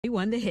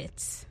Won the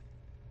hits.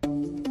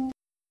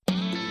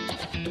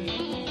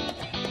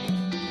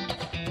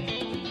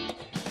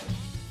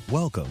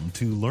 Welcome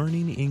to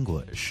Learning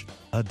English,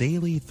 a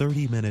daily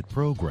 30-minute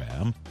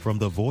program from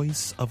the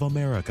Voice of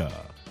America.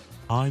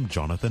 I'm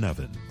Jonathan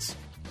Evans.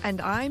 And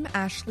I'm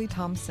Ashley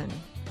Thompson.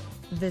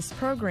 This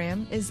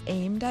program is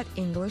aimed at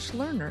English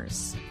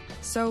learners,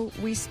 so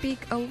we speak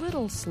a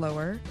little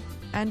slower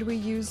and we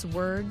use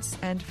words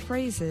and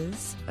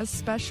phrases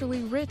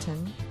especially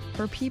written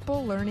for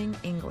people learning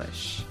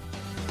English.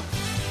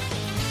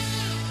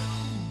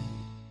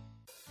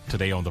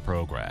 Today on the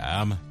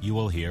program, you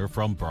will hear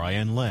from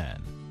Brian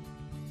Lynn.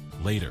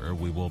 Later,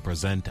 we will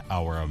present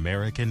our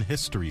American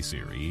history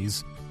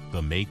series,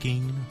 The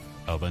Making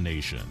of a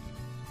Nation.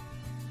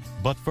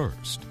 But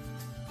first,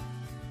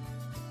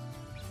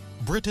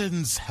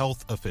 Britain's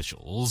health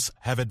officials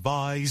have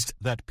advised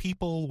that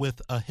people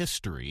with a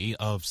history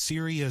of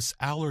serious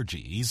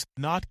allergies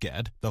not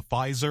get the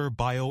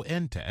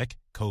Pfizer-BioNTech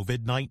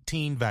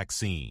COVID-19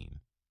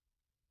 vaccine.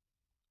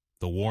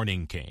 The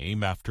warning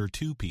came after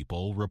 2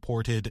 people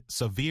reported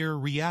severe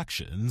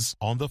reactions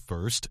on the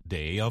first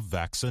day of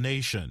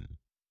vaccination.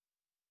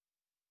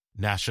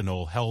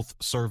 National Health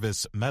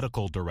Service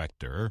Medical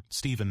Director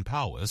Stephen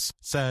Powis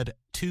said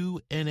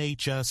 2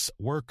 NHS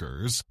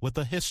workers with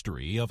a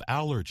history of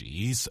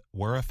allergies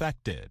were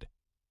affected.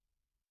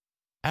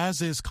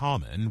 As is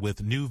common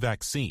with new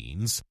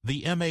vaccines,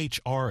 the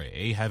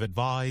MHRA have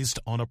advised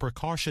on a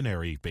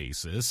precautionary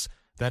basis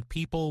that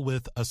people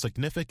with a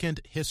significant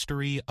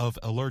history of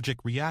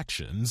allergic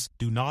reactions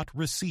do not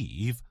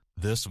receive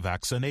this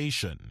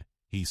vaccination,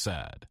 he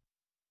said.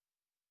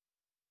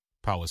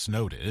 Powis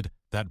noted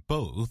that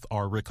both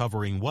are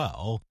recovering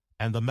well,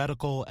 and the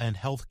Medical and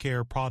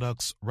Healthcare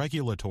Products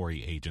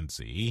Regulatory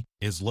Agency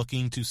is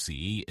looking to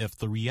see if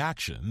the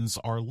reactions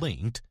are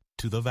linked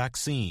to the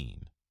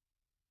vaccine.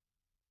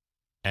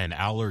 An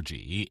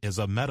allergy is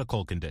a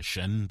medical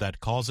condition that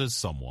causes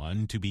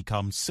someone to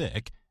become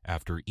sick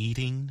after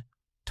eating,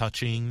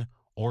 touching,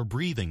 or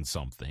breathing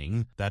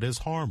something that is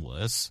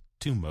harmless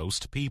to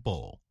most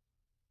people.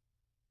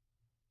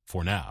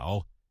 For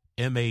now,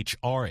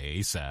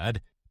 MHRA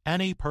said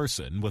any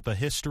person with a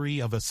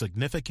history of a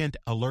significant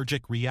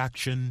allergic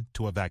reaction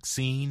to a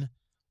vaccine,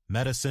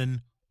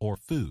 medicine, or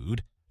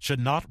food should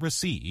not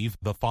receive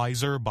the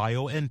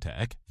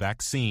Pfizer-BioNTech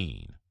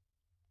vaccine.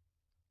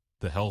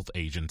 The health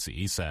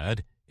agency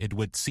said it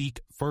would seek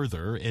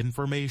further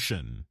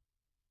information.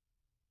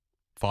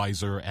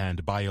 Pfizer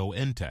and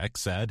BioNTech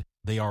said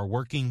they are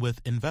working with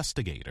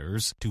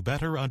investigators to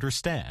better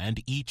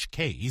understand each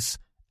case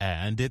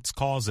and its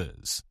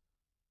causes.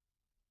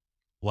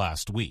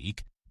 Last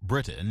week,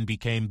 Britain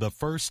became the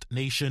first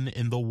nation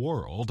in the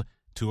world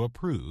to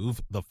approve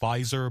the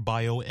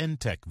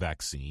Pfizer-BioNTech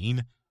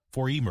vaccine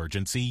for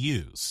emergency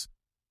use.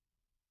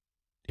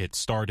 It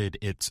started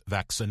its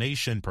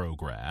vaccination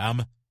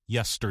program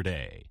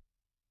yesterday.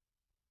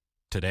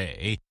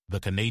 Today, the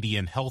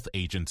Canadian Health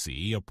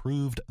Agency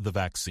approved the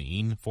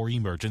vaccine for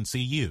emergency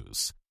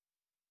use.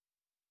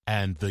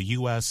 And the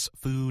U.S.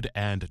 Food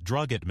and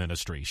Drug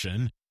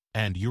Administration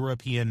and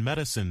European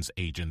Medicines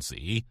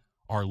Agency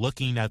are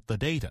looking at the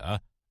data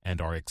and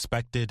are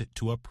expected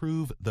to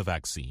approve the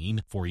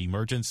vaccine for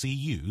emergency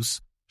use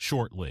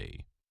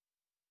shortly.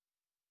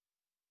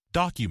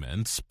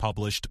 Documents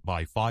published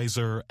by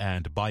Pfizer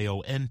and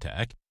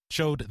BioNTech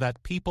showed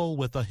that people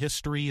with a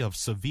history of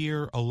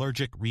severe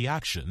allergic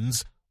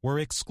reactions were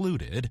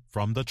excluded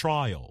from the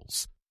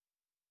trials.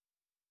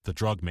 The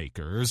drug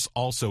makers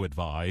also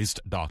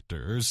advised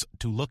doctors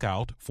to look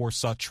out for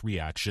such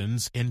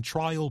reactions in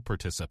trial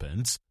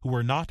participants who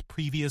were not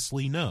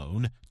previously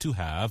known to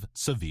have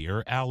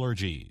severe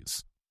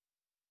allergies.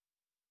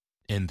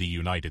 In the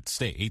United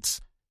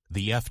States,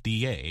 the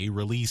FDA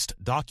released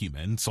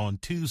documents on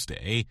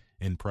Tuesday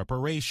in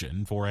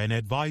preparation for an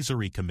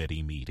advisory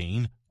committee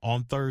meeting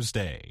on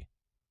Thursday.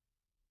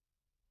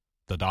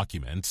 The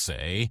documents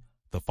say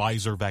the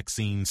Pfizer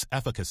vaccine's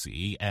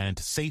efficacy and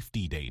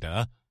safety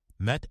data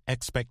met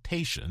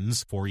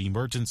expectations for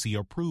emergency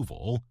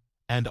approval,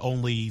 and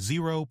only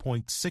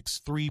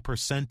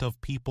 0.63% of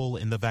people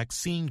in the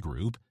vaccine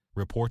group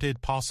reported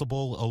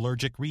possible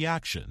allergic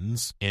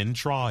reactions in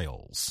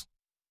trials.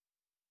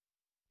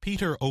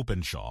 Peter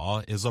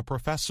Openshaw is a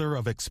professor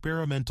of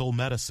experimental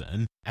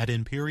medicine at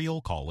Imperial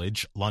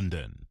College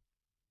London.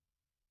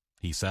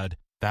 He said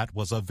that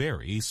was a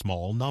very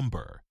small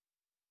number.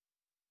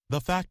 The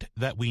fact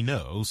that we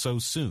know so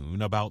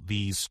soon about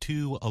these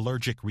 2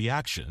 allergic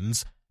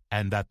reactions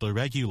and that the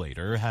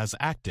regulator has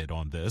acted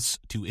on this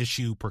to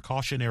issue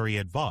precautionary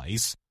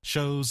advice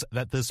shows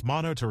that this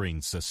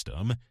monitoring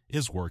system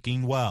is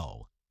working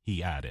well,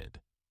 he added.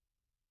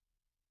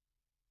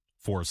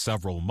 For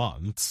several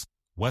months,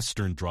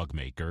 Western drug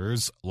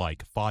makers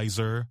like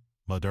Pfizer,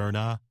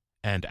 Moderna,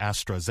 and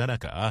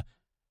AstraZeneca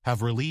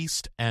have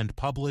released and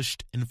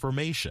published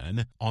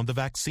information on the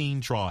vaccine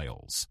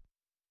trials.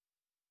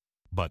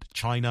 But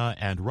China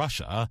and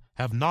Russia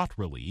have not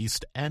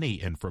released any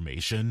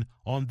information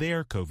on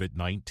their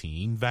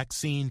COVID-19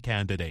 vaccine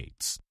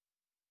candidates.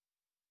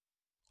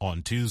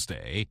 On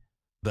Tuesday,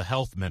 the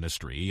Health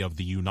Ministry of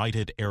the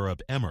United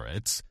Arab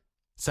Emirates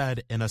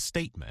said in a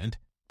statement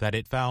that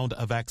it found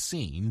a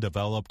vaccine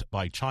developed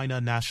by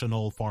China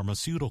National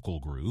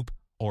Pharmaceutical Group,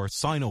 or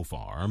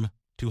Sinopharm,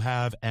 to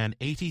have an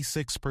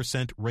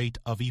 86% rate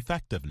of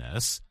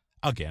effectiveness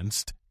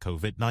against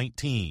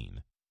COVID-19.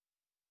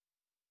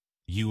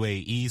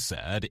 UAE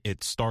said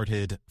it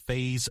started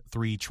Phase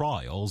 3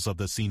 trials of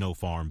the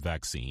Sinopharm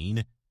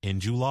vaccine in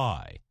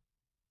July.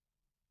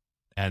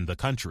 And the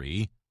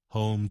country,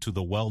 home to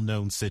the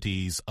well-known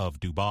cities of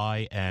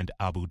Dubai and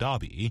Abu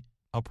Dhabi,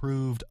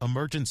 approved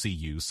emergency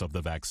use of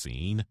the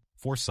vaccine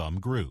for some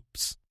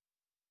groups.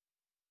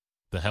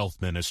 The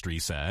health ministry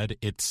said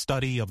its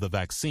study of the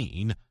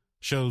vaccine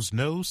shows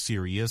no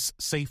serious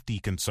safety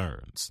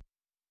concerns.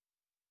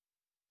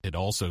 It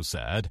also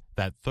said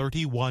that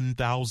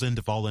 31,000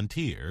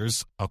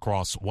 volunteers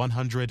across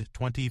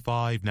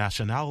 125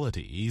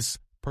 nationalities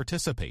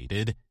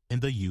participated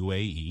in the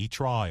UAE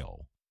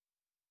trial.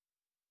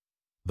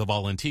 The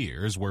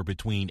volunteers were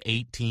between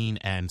 18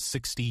 and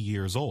 60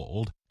 years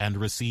old and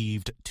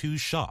received 2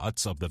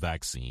 shots of the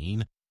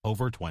vaccine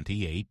over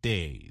 28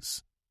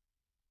 days.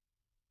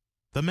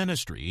 The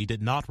ministry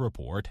did not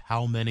report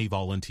how many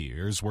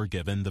volunteers were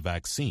given the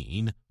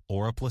vaccine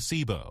or a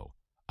placebo,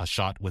 a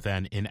shot with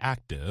an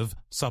inactive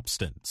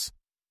substance.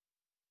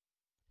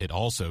 It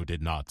also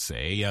did not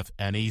say if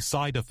any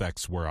side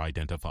effects were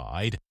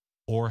identified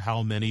or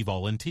how many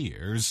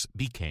volunteers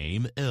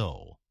became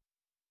ill.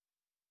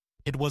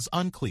 It was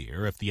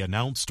unclear if the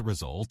announced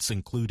results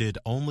included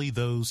only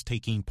those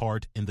taking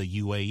part in the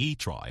UAE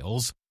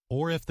trials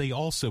or if they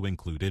also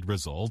included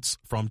results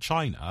from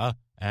China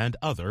and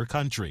other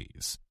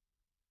countries.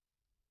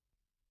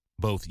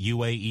 Both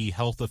UAE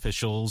health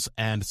officials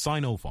and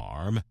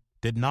Sinopharm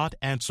did not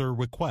answer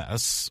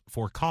requests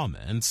for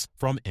comments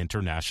from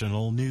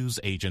international news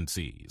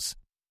agencies.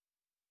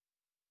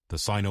 The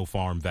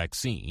Sinopharm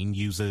vaccine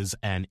uses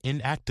an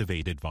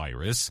inactivated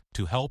virus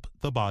to help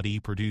the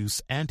body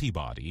produce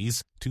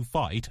antibodies to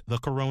fight the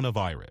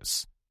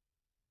coronavirus.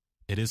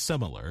 It is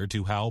similar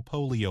to how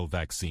polio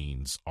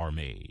vaccines are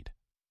made.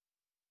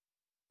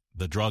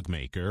 The drug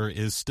maker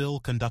is still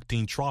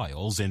conducting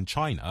trials in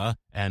China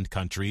and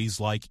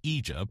countries like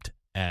Egypt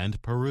and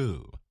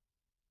Peru.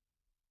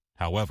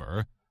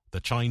 However,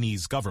 the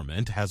Chinese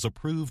government has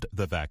approved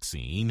the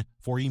vaccine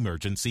for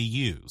emergency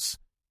use.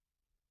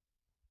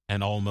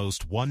 And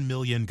almost 1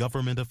 million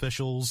government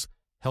officials,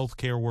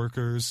 healthcare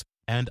workers,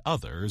 and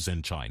others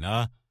in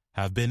China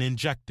have been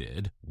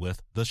injected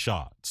with the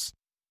shots.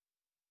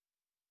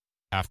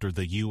 After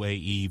the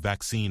UAE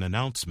vaccine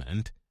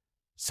announcement,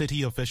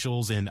 city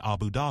officials in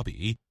Abu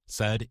Dhabi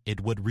said it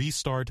would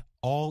restart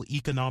all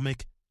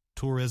economic,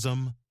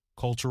 tourism,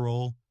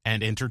 cultural,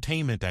 and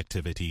entertainment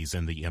activities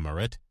in the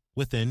emirate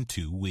within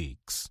 2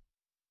 weeks.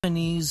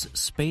 Japanese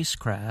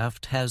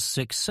spacecraft has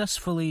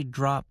successfully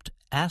dropped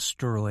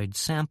asteroid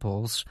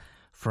samples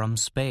from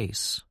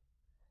space.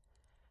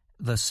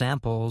 The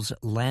samples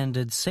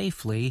landed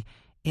safely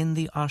in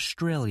the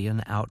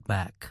Australian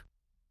outback.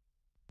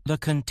 The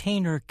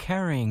container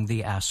carrying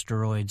the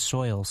asteroid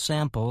soil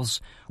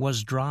samples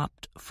was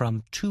dropped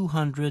from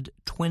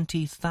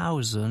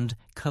 220,000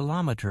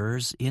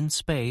 kilometers in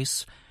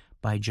space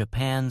by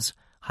Japan's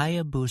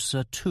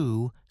Hayabusa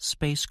 2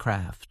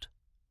 spacecraft.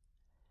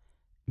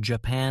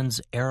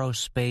 Japan's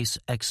Aerospace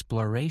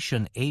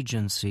Exploration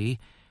Agency,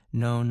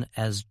 known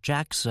as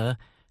JAXA,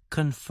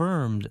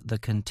 confirmed the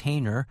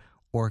container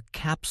or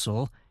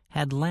capsule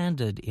had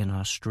landed in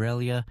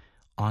Australia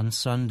on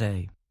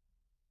Sunday.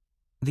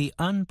 The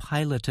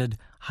unpiloted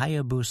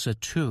Hayabusa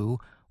 2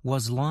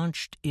 was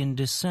launched in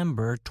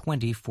December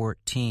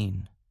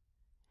 2014.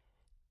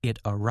 It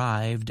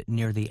arrived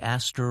near the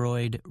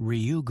asteroid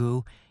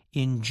Ryugu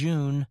in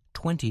June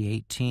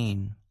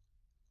 2018.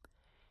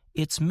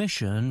 Its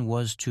mission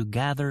was to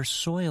gather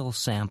soil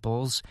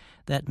samples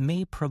that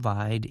may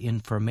provide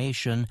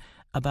information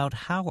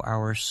about how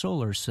our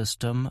solar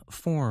system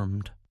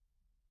formed.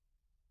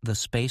 The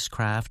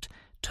spacecraft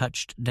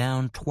touched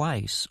down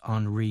twice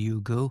on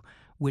Ryugu,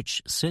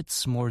 which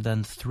sits more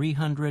than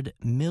 300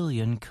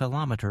 million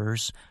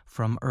kilometers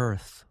from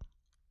Earth.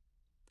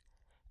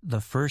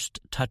 The first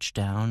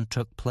touchdown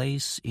took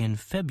place in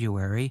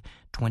February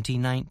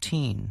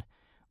 2019,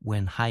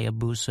 when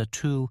Hayabusa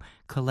 2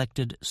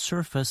 collected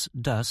surface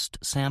dust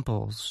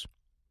samples.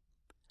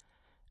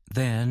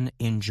 Then,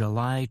 in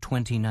July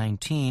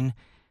 2019,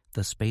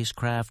 the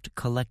spacecraft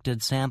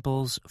collected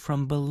samples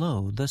from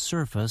below the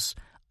surface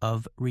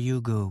of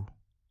Ryugu.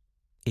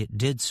 It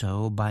did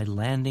so by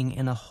landing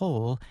in a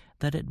hole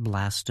that it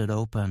blasted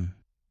open.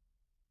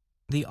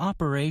 The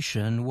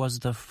operation was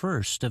the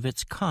first of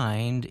its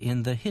kind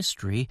in the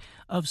history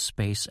of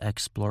space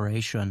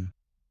exploration.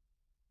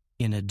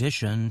 In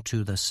addition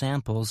to the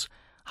samples,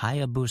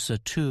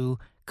 Hayabusa 2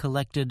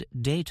 collected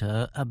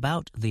data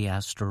about the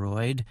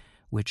asteroid,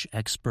 which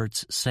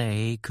experts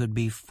say could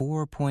be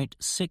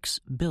 4.6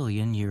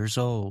 billion years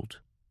old.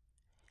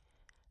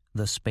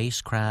 The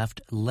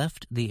spacecraft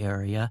left the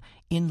area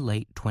in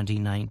late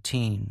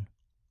 2019.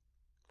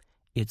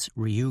 Its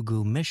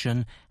Ryugu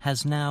mission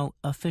has now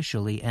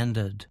officially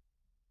ended.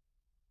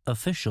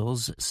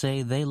 Officials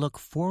say they look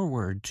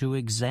forward to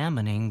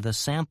examining the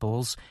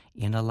samples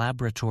in a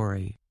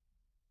laboratory.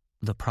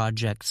 The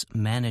project's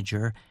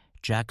manager,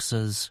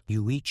 JAXA's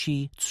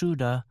Yuichi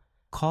Tsuda,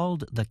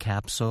 called the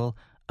capsule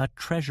a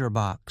treasure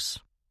box.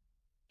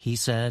 He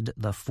said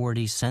the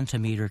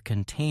 40-centimeter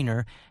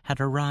container had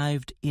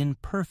arrived in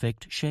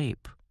perfect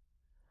shape.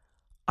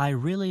 "I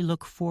really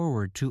look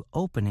forward to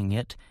opening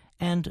it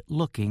and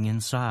looking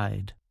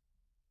inside."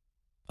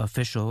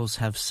 Officials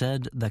have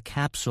said the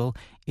capsule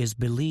is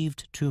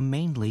believed to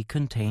mainly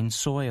contain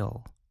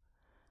soil,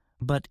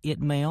 but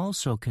it may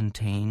also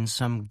contain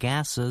some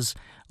gases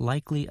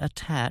likely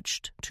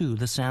attached to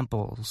the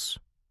samples.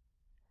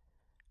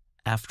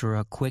 After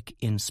a quick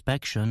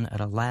inspection at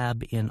a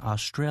lab in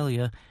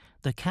Australia,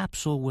 the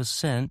capsule was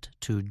sent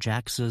to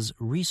JAXA's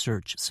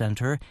research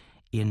center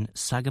in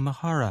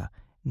Sagamihara,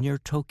 near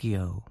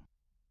Tokyo.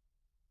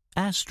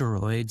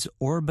 Asteroids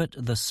orbit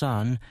the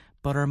Sun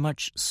but are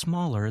much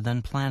smaller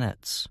than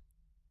planets.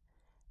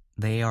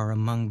 They are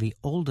among the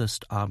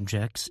oldest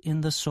objects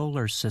in the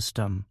solar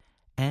system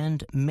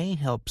and may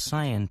help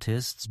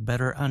scientists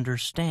better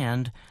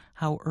understand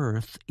how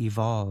Earth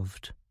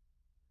evolved.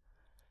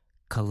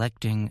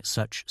 Collecting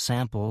such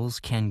samples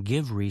can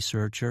give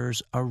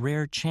researchers a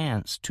rare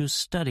chance to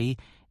study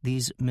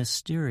these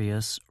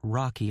mysterious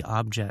rocky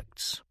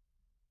objects.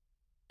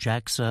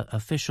 JAXA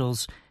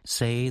officials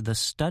say the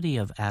study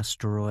of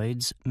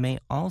asteroids may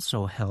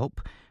also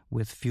help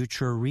with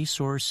future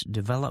resource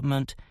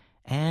development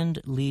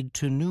and lead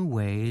to new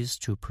ways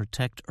to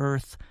protect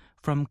Earth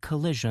from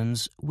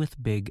collisions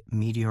with big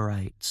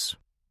meteorites.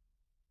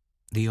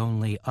 The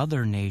only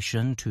other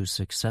nation to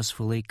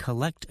successfully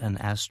collect an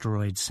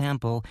asteroid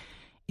sample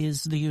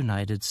is the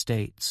United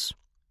States.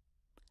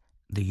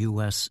 The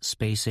U.S.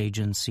 space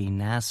agency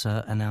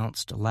NASA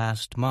announced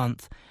last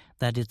month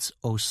that its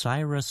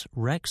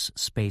OSIRIS-REx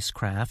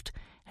spacecraft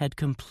had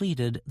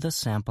completed the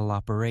sample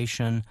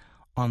operation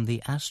on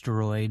the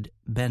asteroid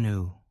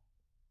Bennu.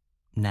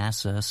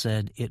 NASA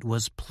said it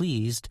was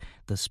pleased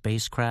the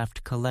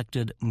spacecraft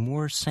collected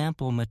more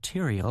sample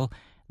material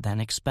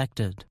than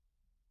expected.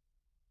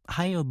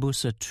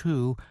 Hayabusa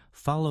 2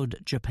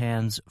 followed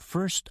Japan's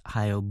first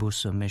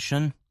Hayabusa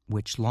mission,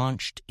 which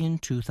launched in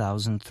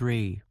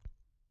 2003.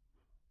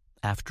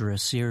 After a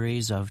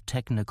series of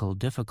technical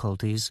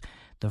difficulties,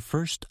 the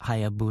first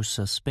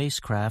Hayabusa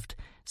spacecraft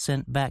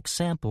sent back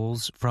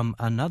samples from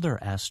another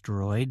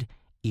asteroid,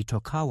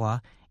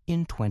 Itokawa,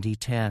 in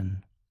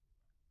 2010.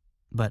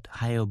 But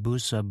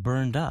Hayabusa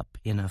burned up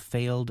in a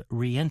failed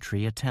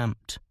re-entry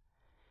attempt.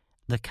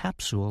 The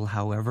capsule,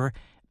 however,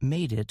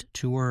 made it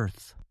to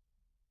Earth.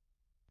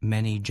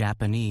 Many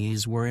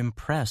Japanese were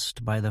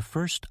impressed by the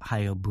first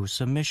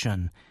Hayabusa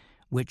mission,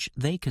 which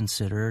they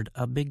considered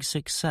a big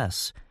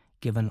success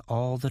given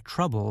all the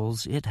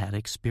troubles it had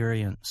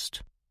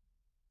experienced.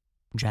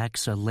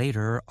 JAXA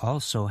later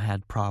also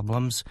had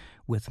problems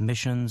with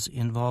missions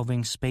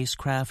involving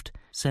spacecraft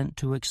sent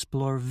to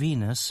explore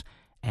Venus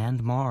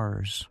and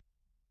Mars.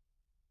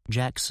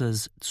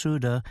 JAXA's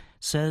Tsuda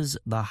says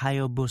the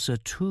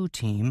Hayabusa 2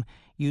 team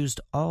used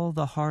all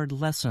the hard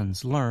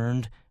lessons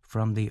learned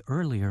from the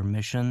earlier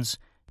missions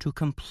to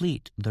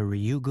complete the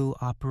Ryugu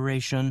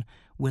operation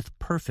with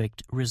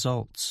perfect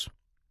results.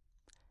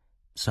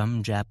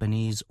 Some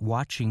Japanese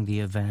watching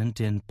the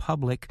event in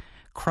public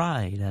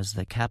cried as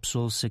the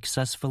capsule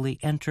successfully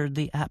entered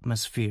the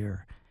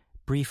atmosphere,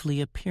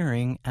 briefly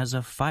appearing as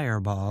a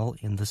fireball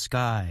in the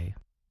sky.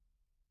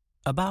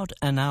 About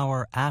an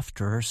hour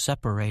after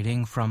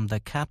separating from the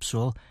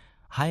capsule,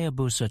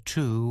 Hayabusa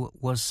 2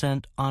 was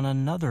sent on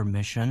another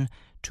mission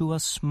to a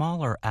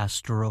smaller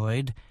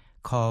asteroid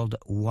called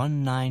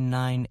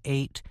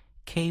 1998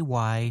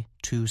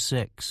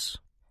 KY26.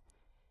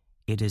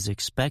 It is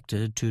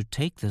expected to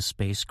take the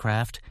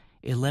spacecraft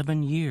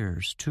 11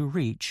 years to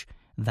reach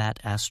that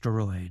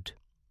asteroid.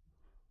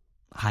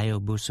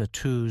 Hayabusa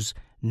 2's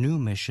new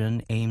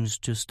mission aims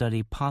to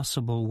study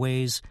possible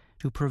ways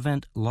to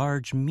prevent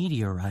large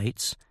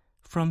meteorites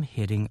from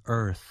hitting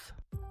Earth.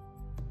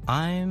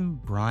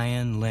 I'm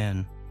Brian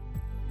Lynn.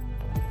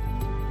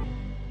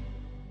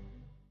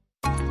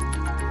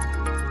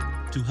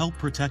 To help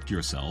protect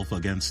yourself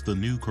against the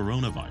new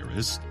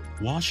coronavirus,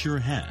 wash your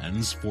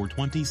hands for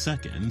 20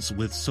 seconds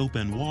with soap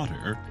and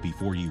water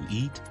before you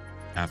eat,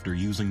 after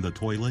using the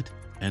toilet,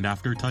 and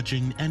after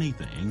touching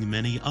anything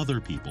many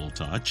other people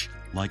touch,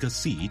 like a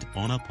seat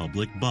on a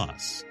public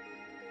bus.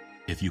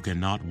 If you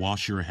cannot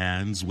wash your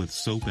hands with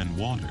soap and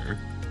water,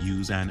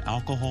 use an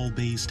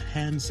alcohol-based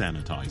hand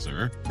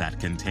sanitizer that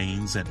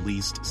contains at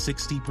least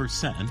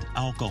 60%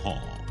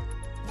 alcohol.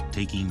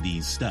 Taking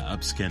these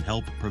steps can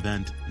help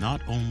prevent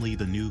not only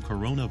the new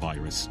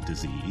coronavirus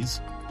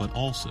disease, but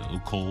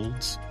also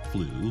colds,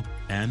 flu,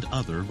 and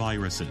other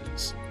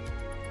viruses.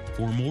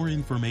 For more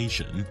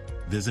information,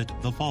 visit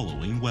the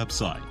following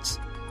websites: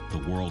 the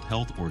World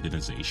Health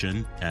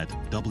Organization at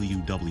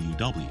www.who.int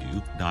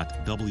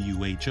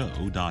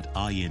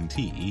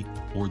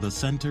or the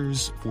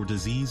Centers for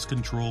Disease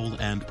Control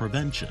and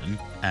Prevention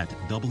at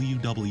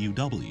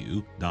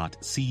www.cdc.gov.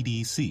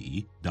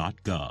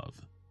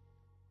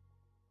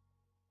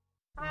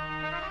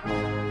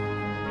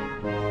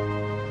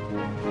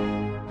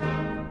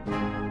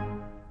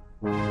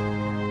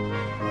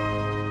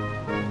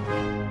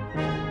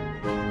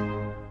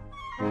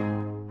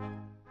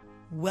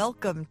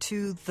 Welcome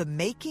to The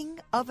Making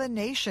of a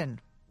Nation,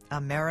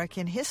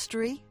 American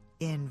History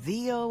in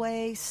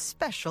VOA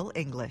Special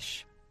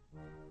English.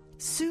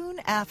 Soon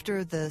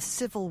after the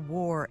Civil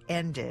War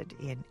ended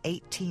in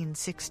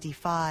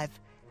 1865,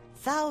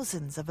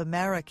 thousands of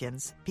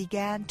Americans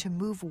began to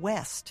move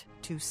west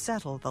to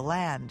settle the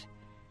land.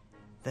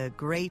 The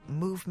great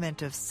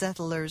movement of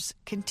settlers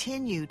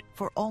continued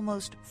for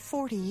almost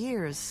 40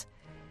 years.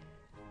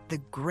 The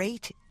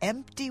Great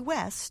Empty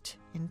West,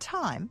 in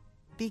time,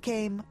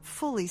 became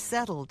fully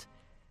settled.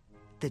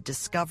 The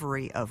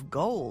discovery of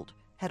gold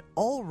had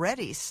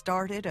already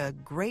started a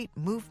great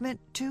movement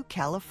to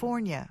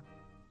California.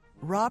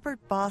 Robert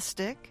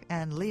Bostick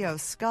and Leo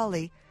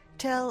Scully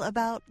tell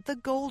about the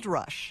gold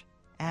rush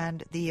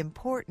and the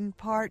important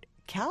part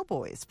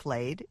cowboys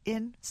played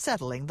in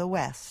settling the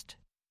West.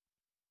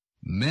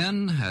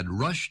 Men had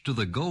rushed to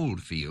the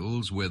gold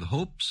fields with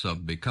hopes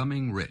of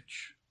becoming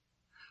rich.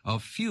 A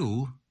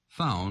few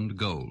found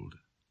gold.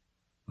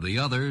 The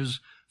others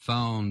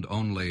found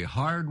only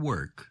hard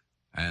work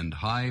and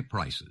high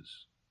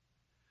prices.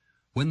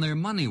 When their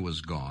money was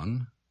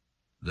gone,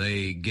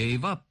 they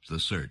gave up the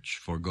search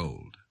for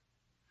gold.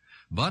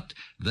 But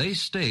they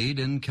stayed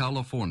in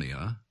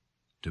California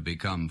to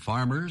become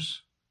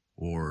farmers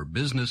or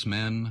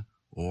businessmen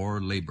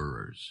or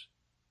laborers.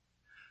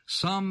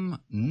 Some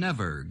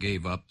never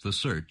gave up the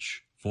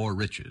search for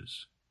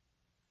riches.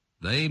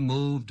 They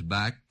moved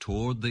back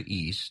toward the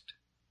east,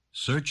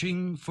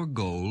 searching for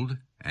gold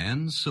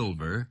and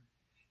silver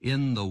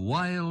in the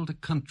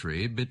wild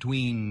country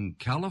between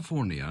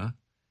California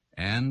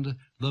and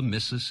the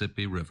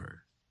Mississippi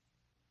River.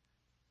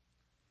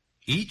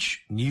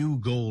 Each new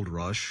gold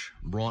rush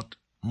brought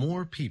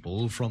more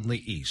people from the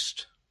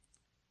east.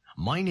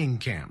 Mining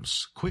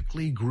camps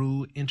quickly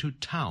grew into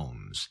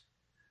towns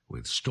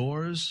with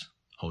stores,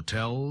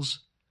 hotels,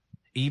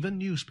 even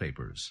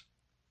newspapers.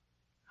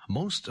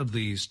 Most of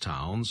these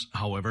towns,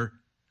 however,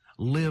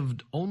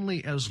 lived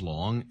only as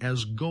long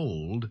as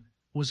gold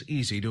was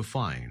easy to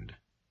find.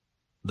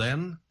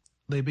 Then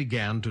they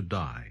began to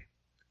die.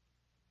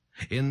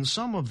 In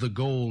some of the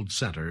gold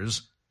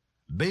centers,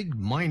 big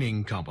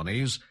mining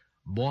companies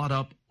bought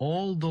up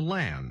all the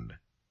land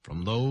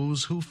from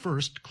those who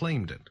first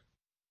claimed it.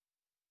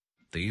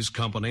 These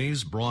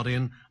companies brought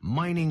in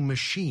mining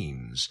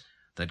machines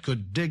that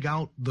could dig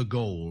out the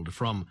gold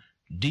from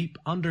deep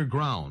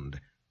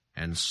underground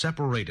and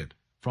separate it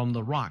from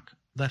the rock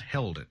that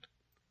held it.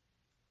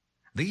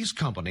 These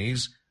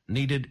companies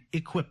needed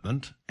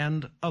equipment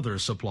and other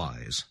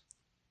supplies.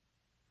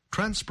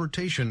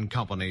 Transportation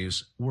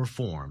companies were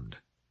formed.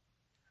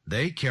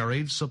 They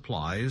carried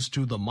supplies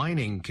to the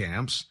mining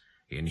camps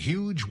in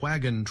huge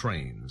wagon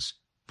trains,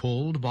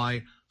 pulled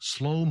by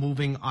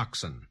slow-moving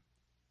oxen.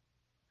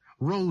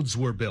 Roads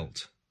were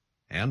built,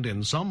 and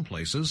in some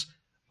places,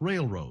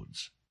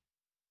 railroads.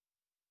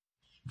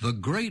 The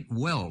great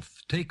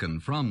wealth taken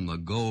from the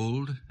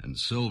gold and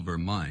silver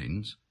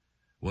mines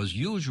was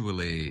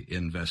usually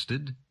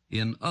invested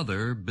in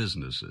other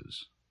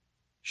businesses: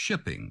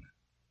 shipping,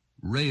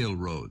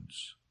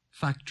 railroads,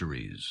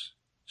 factories,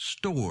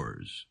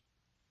 stores,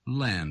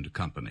 land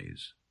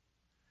companies.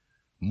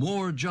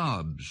 More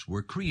jobs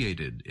were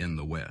created in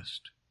the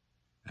West,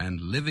 and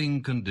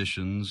living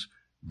conditions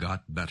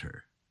got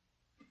better.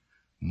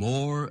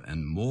 More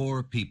and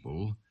more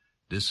people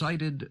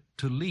decided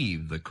to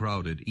leave the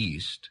crowded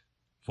East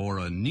for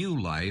a new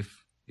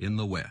life in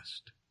the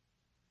West.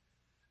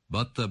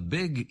 But the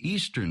big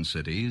eastern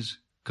cities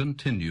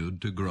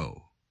continued to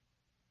grow.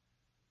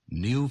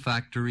 New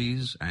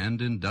factories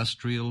and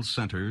industrial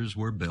centers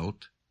were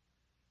built.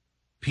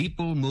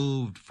 People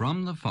moved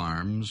from the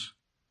farms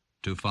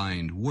to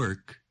find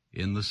work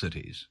in the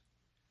cities.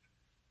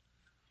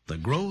 The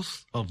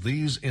growth of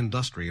these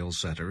industrial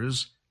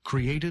centers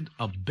created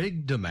a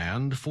big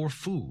demand for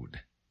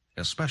food,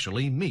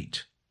 especially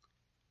meat.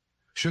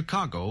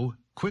 Chicago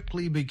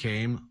quickly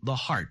became the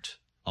heart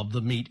of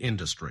the meat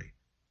industry.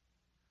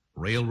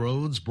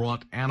 Railroads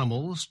brought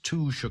animals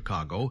to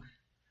Chicago,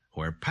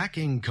 where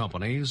packing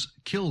companies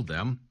killed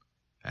them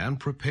and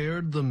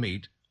prepared the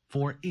meat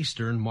for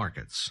eastern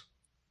markets.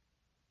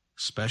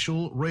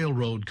 Special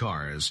railroad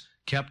cars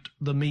kept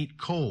the meat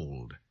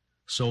cold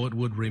so it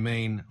would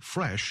remain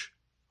fresh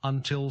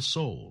until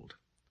sold.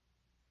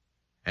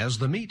 As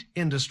the meat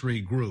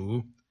industry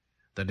grew,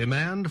 the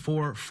demand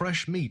for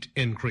fresh meat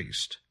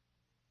increased.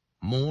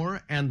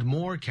 More and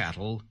more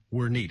cattle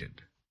were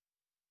needed.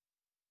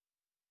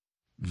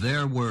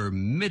 There were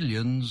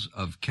millions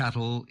of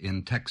cattle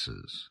in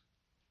Texas,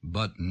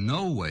 but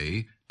no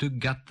way to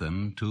get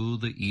them to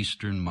the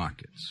eastern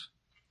markets.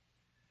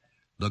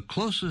 The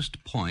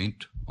closest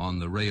point on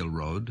the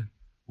railroad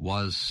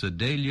was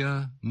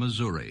Sedalia,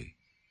 Missouri,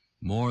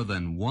 more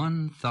than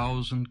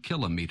 1,000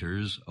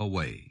 kilometers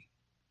away.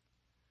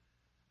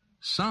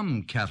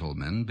 Some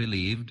cattlemen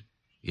believed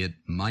it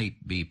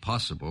might be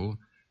possible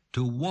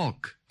to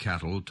walk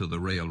cattle to the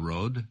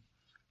railroad,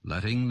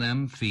 letting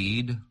them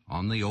feed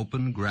on the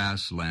open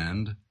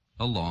grassland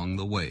along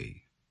the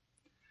way.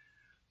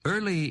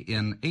 Early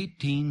in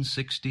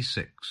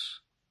 1866,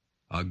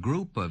 a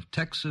group of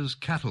Texas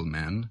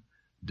cattlemen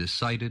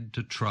decided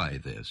to try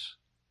this.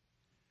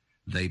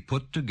 They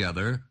put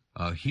together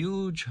a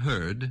huge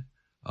herd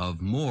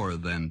of more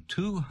than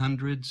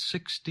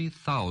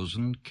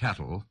 260,000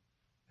 cattle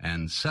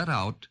and set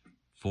out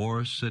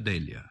for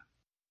Sedalia.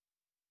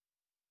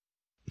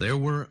 There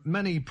were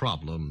many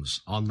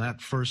problems on that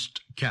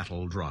first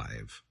cattle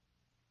drive.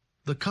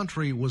 The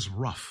country was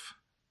rough,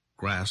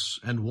 grass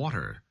and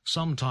water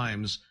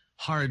sometimes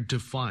hard to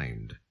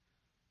find.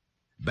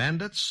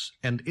 Bandits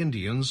and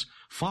Indians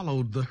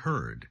followed the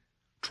herd,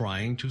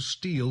 trying to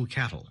steal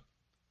cattle.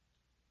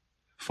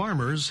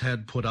 Farmers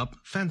had put up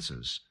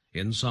fences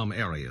in some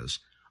areas,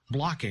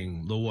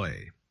 blocking the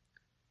way.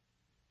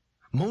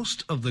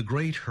 Most of the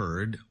great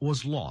herd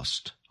was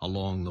lost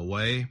along the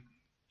way,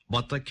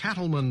 but the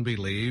cattlemen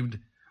believed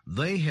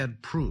they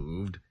had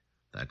proved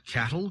that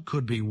cattle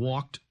could be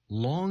walked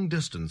long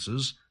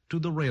distances to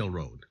the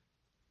railroad.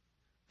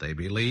 They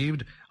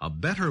believed a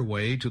better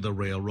way to the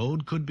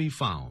railroad could be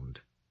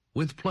found,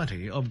 with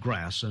plenty of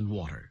grass and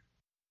water.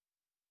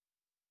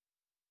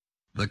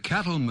 The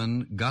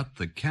cattlemen got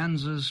the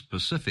Kansas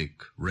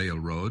Pacific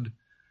Railroad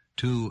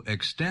to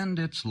extend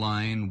its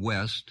line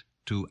west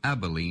to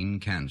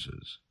Abilene,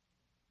 Kansas.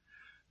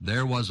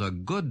 There was a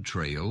good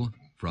trail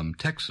from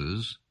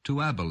Texas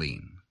to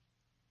Abilene.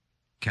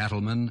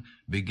 Cattlemen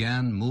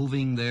began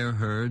moving their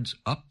herds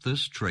up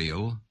this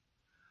trail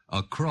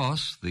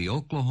across the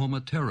Oklahoma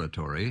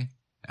Territory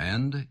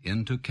and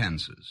into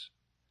Kansas.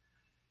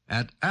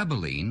 At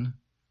Abilene,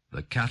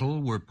 the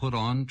cattle were put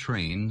on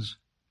trains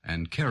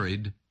and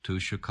carried to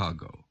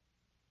Chicago.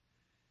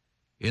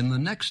 In the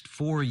next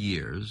 4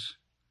 years,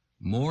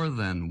 more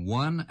than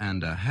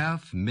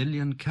 1.5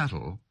 million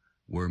cattle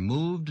were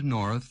moved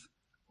north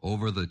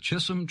over the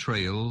Chisholm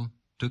Trail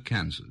to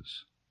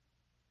Kansas.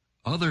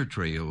 Other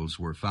trails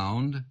were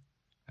found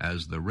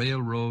as the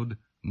railroad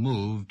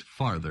moved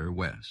farther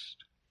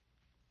west.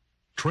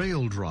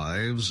 Trail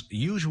drives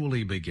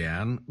usually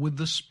began with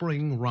the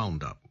spring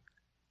roundup.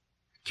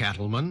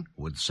 Cattlemen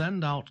would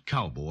send out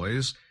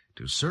cowboys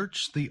to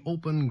search the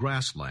open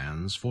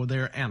grasslands for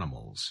their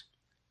animals.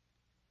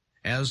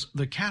 As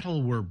the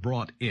cattle were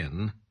brought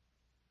in,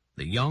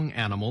 the young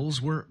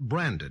animals were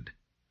branded,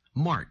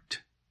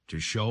 marked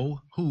to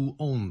show who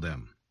owned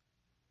them.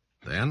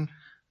 Then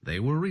they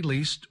were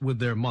released with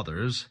their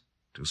mothers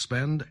to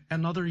spend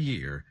another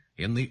year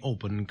in the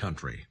open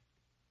country.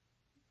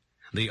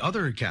 The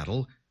other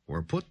cattle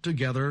were put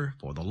together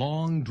for the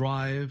long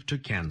drive to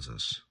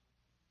Kansas.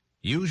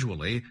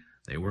 Usually,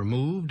 they were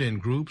moved in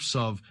groups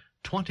of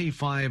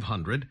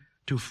 2,500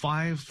 to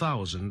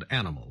 5,000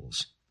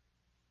 animals.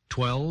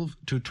 12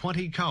 to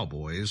 20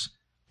 cowboys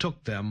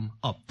took them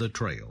up the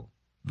trail.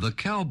 The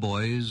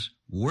cowboys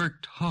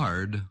worked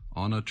hard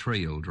on a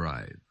trail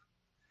drive.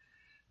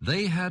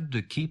 They had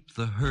to keep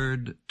the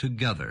herd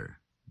together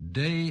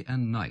day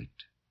and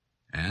night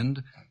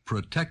and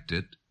protect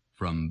it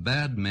from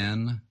bad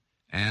men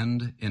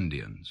and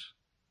Indians.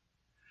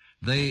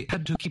 They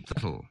had to keep the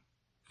cattle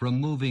from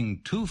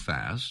moving too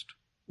fast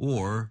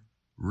or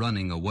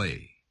running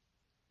away.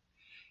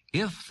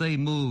 If they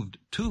moved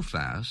too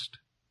fast,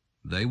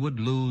 they would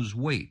lose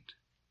weight,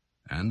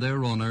 and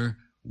their owner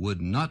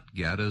would not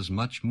get as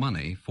much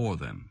money for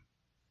them.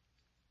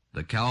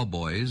 The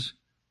cowboys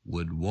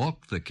would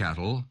walk the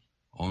cattle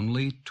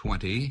only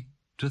 20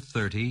 to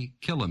 30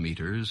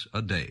 kilometers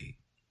a day.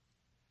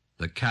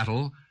 The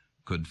cattle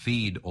could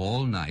feed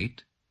all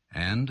night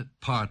and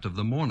part of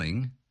the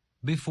morning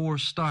before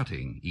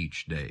starting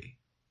each day.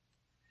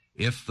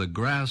 If the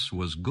grass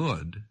was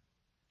good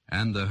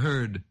and the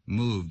herd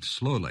moved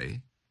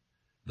slowly,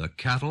 the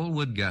cattle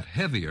would get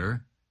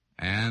heavier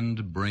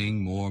and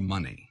bring more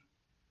money.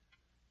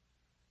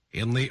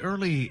 In the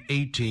early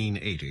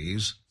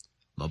 1880s,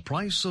 the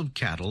price of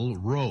cattle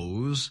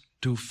rose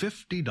to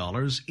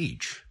 $50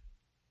 each,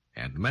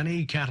 and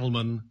many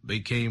cattlemen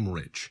became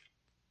rich.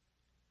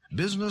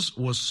 Business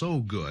was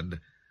so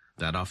good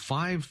that a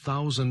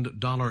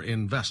 $5,000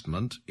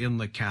 investment in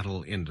the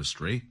cattle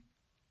industry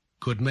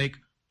could make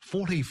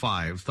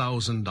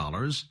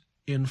 $45,000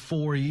 in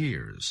 4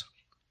 years.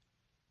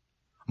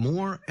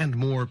 More and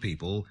more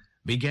people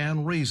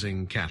began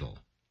raising cattle,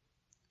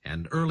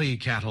 and early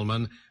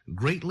cattlemen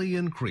greatly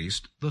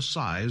increased the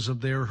size of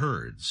their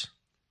herds.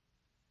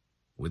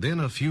 Within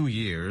a few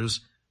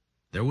years,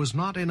 there was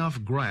not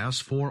enough grass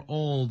for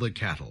all the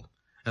cattle,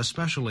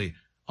 especially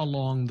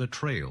along the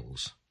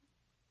trails.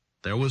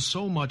 There was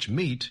so much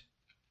meat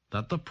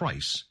that the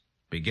price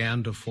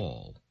began to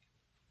fall.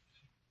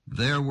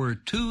 There were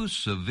 2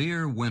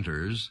 severe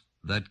winters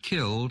that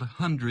killed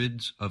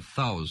hundreds of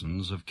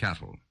thousands of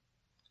cattle.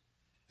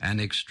 An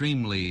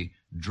extremely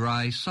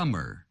dry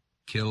summer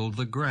killed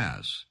the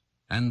grass,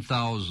 and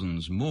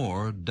thousands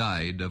more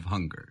died of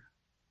hunger.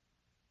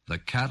 The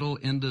cattle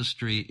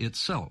industry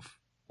itself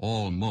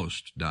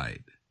almost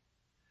died.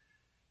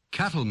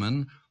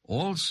 Cattlemen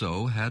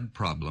also had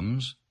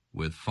problems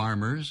with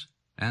farmers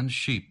and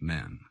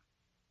sheepmen.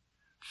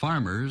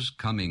 Farmers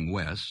coming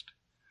west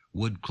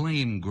would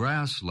claim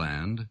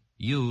grassland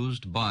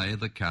used by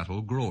the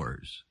cattle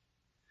growers.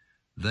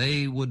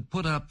 They would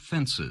put up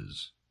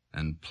fences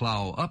and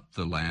plow up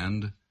the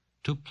land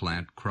to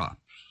plant crops.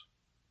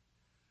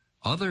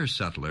 Other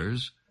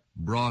settlers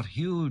brought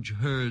huge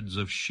herds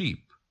of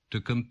sheep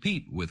to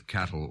compete with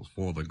cattle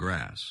for the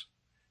grass,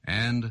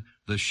 and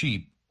the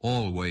sheep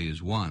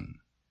always won.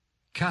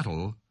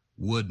 Cattle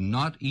would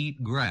not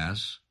eat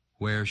grass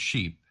where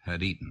sheep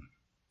had eaten.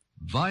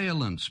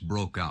 Violence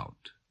broke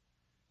out.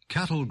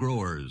 Cattle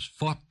growers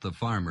fought the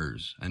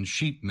farmers and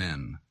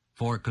sheepmen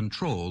for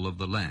control of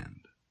the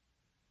land.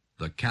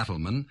 The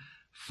cattlemen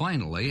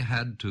finally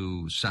had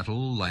to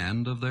settle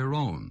land of their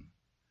own,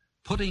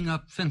 putting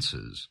up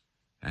fences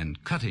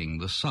and cutting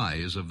the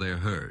size of their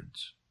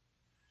herds.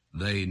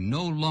 They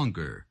no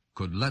longer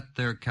could let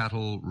their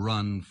cattle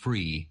run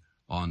free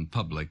on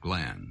public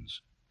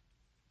lands.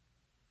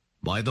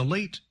 By the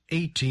late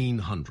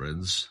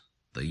 1800s,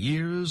 the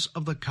years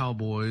of the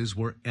cowboys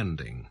were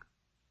ending.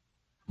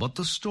 But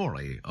the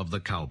story of the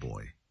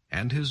cowboy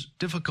and his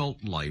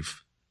difficult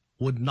life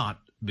would not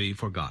be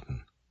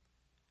forgotten.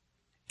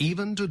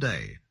 Even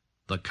today,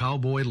 the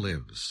cowboy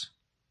lives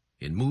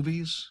in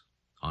movies,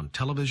 on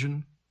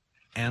television,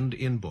 and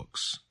in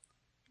books.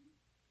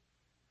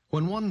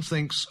 When one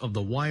thinks of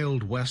the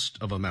Wild West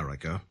of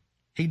America,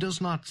 he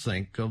does not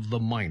think of the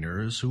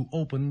miners who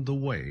opened the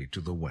way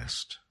to the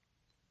West.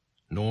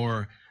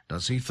 Nor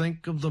does he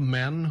think of the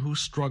men who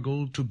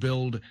struggled to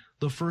build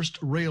the first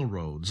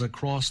railroads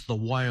across the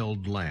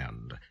wild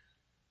land.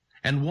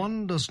 And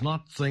one does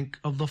not think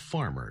of the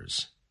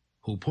farmers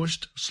who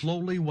pushed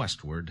slowly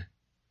westward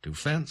to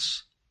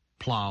fence,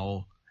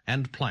 plow,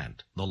 and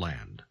plant the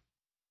land.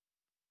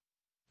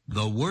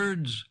 The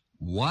words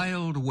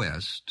Wild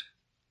West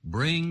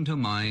bring to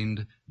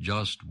mind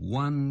just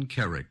one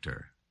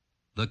character,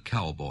 the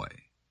cowboy.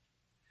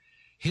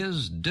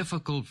 His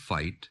difficult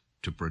fight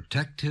to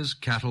protect his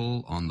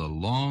cattle on the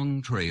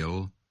long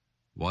trail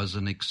was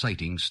an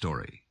exciting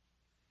story.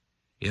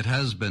 It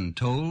has been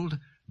told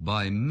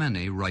by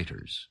many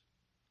writers.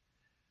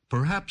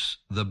 Perhaps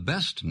the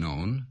best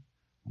known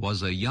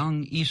was a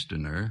young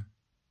Easterner,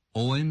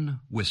 Owen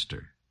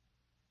Wister.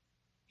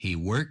 He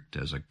worked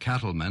as a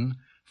cattleman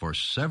for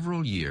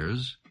several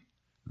years,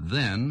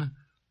 then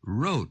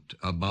wrote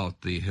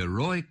about the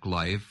heroic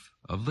life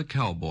of the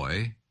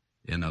cowboy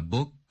in a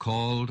book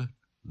called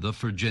The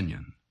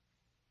Virginian.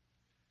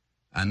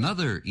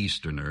 Another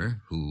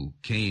Easterner who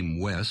came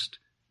west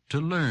to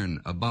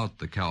learn about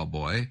the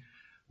cowboy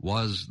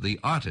was the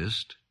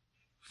artist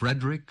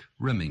Frederick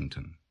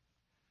Remington.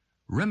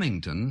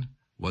 Remington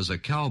was a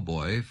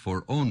cowboy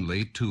for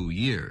only 2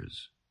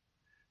 years,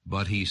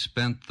 but he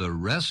spent the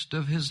rest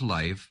of his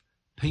life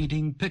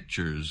painting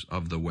pictures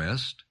of the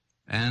West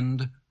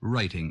and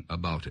writing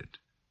about it.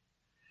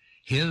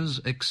 His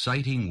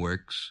exciting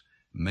works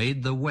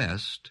made the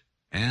West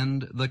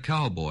and the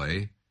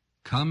cowboy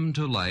come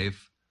to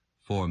life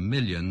for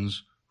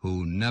millions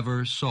who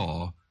never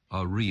saw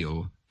a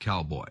real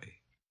cowboy.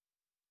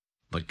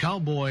 The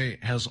cowboy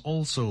has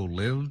also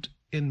lived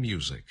in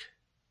music.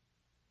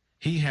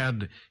 He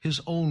had his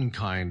own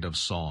kind of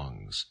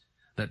songs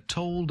that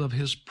told of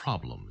his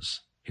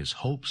problems, his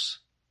hopes,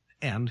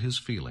 and his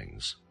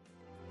feelings.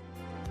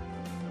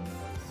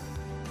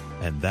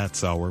 And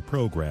that's our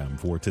program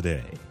for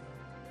today.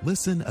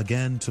 Listen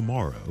again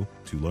tomorrow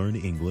to learn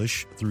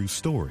English through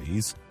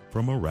stories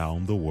from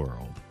around the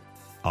world.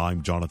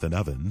 I'm Jonathan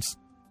Evans.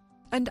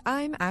 And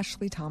I'm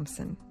Ashley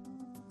Thompson.